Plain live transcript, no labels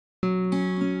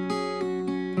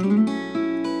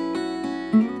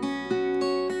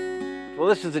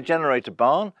this is a generator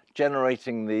barn,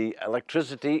 generating the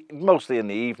electricity, mostly in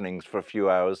the evenings for a few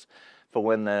hours, for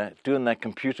when they're doing their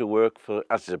computer work,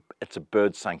 it's a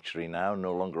bird sanctuary now,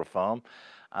 no longer a farm.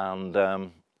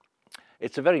 And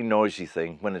it's a very noisy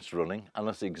thing when it's running, and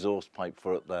there's the exhaust pipe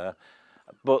for it there.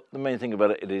 But the main thing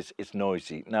about it is it's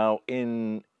noisy. Now,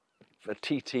 in a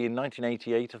TT in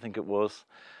 1988, I think it was,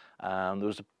 there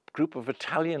was a group of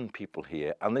Italian people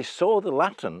here, and they saw the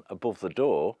Latin above the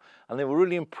door, and they were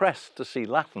really impressed to see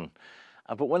Latin.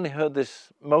 But when they heard this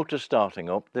motor starting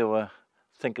up, they were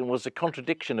thinking, was a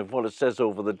contradiction of what it says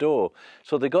over the door.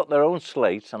 So they got their own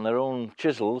slates and their own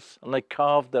chisels, and they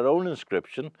carved their own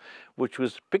inscription, which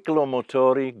was Piccolo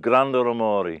Motori, Grande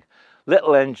Rumori,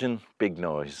 little engine, big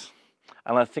noise.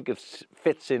 And I think it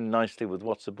fits in nicely with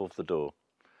what's above the door.